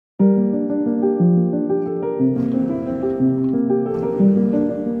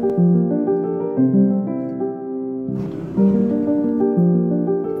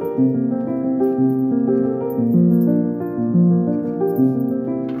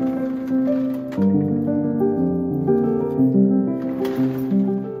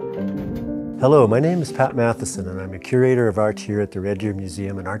Hello, my name is Pat Matheson and I'm a Curator of Art here at the Red Deer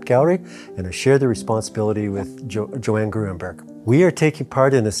Museum and Art Gallery, and I share the responsibility with Joanne Gruenberg. We are taking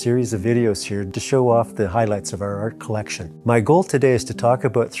part in a series of videos here to show off the highlights of our art collection. My goal today is to talk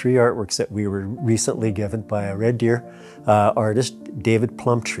about 3 artworks that we were recently given by a Red Deer artist, David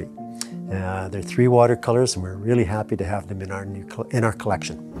Plumtree. They're 3 watercolors and we're really happy to have them in our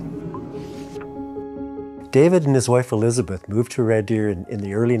collection. David and his wife Elizabeth moved to Red Deer in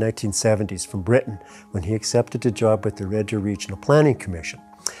the early 1970s from Britain when he accepted a job with the Red Deer Regional Planning Commission.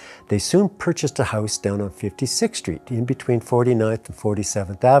 They soon purchased a house down on 56th Street in between 49th and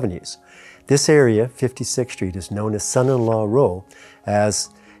 47th Avenues. This area, 56th Street, is known as Son-in-Law Row, as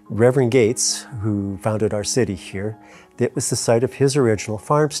Reverend Gaetz, who founded our city here, it was the site of his original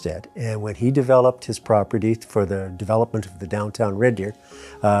farmstead. And when he developed his property for the development of the downtown Red Deer,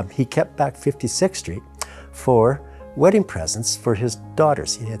 he kept back 56th Street for wedding presents for his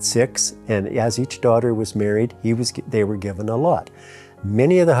daughters. He had 6, and as each daughter was married, they were given a lot.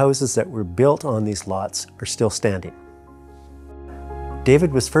 Many of the houses that were built on these lots are still standing.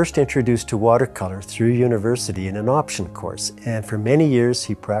 David was first introduced to watercolor through university in an option course, and for many years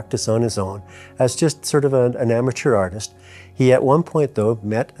he practiced on his own as just sort of an amateur artist. He at one point though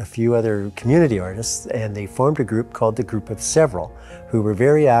met a few other community artists, and they formed a group called the Group of Several, who were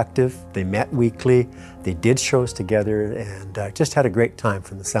very active. They met weekly, they did shows together, and just had a great time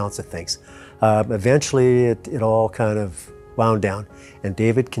from the sounds of things. Eventually it all kind of wound down, and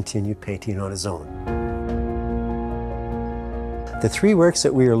David continued painting on his own. The 3 works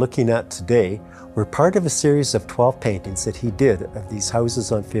that we are looking at today were part of a series of 12 paintings that he did of these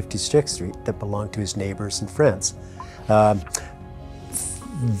houses on 56th Street that belonged to his neighbors and friends.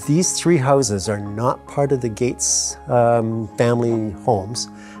 These 3 houses are not part of the Gaetz family homes,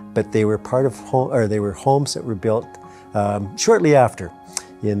 but they were part of homes that were built shortly after,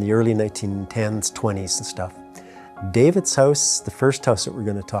 in the early 1910s, 20s and stuff. David's house, the first house that we're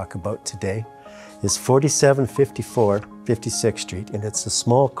going to talk about today, is 4754 56th Street, and it's a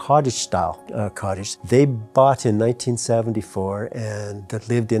small cottage-style cottage. They bought in 1974 and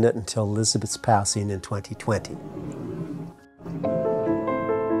lived in it until Elizabeth's passing in 2020.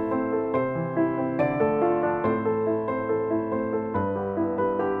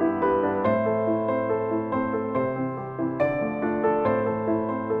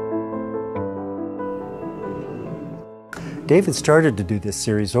 David started to do this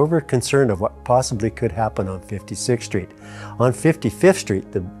series over a concern of what possibly could happen on 56th Street. On 55th Street,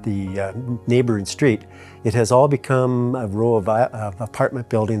 the neighboring street, it has all become a row of apartment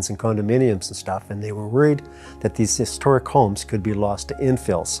buildings and condominiums and stuff, and they were worried that these historic homes could be lost to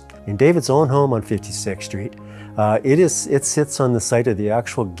infills. In David's own home on 56th Street, it sits on the site of the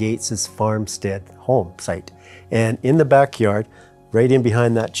actual Gaetz' farmstead home site. And in the backyard, right in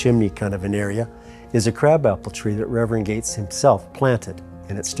behind that chimney kind of an area, is a crabapple tree that Reverend Gaetz himself planted,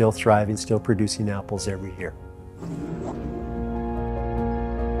 and it's still thriving, still producing apples every year.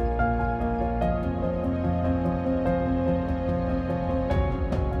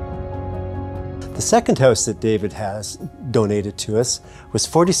 The second house that David has donated to us was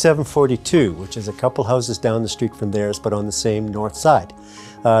 4742, which is a couple houses down the street from theirs, but on the same north side.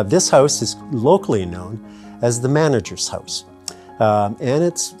 This house is locally known as the manager's house. And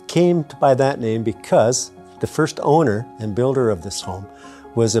it came by that name because the first owner and builder of this home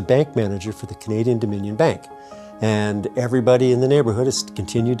was a bank manager for the Canadian Dominion Bank. And everybody in the neighborhood has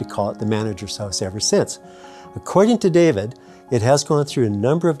continued to call it the manager's house ever since. According to David, it has gone through a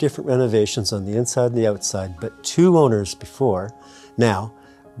number of different renovations on the inside and the outside, but 2 owners before now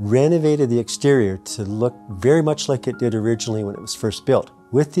renovated the exterior to look very much like it did originally when it was first built,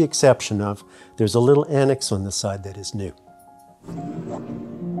 with the exception of there's a little annex on the side that is new.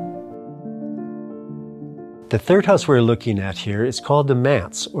 The third house we're looking at here is called the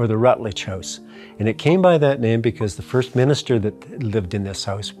Manse, or the Rutledge House, and it came by that name because the first minister that lived in this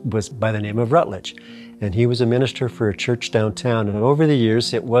house was by the name of Rutledge, and he was a minister for a church downtown, and over the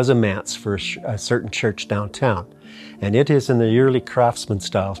years it was a manse for a certain church downtown, and it is in the early craftsman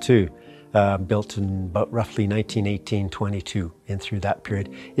style too. Built in about roughly 1918-22, and through that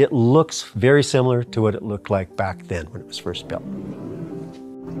period. It looks very similar to what it looked like back then when it was first built.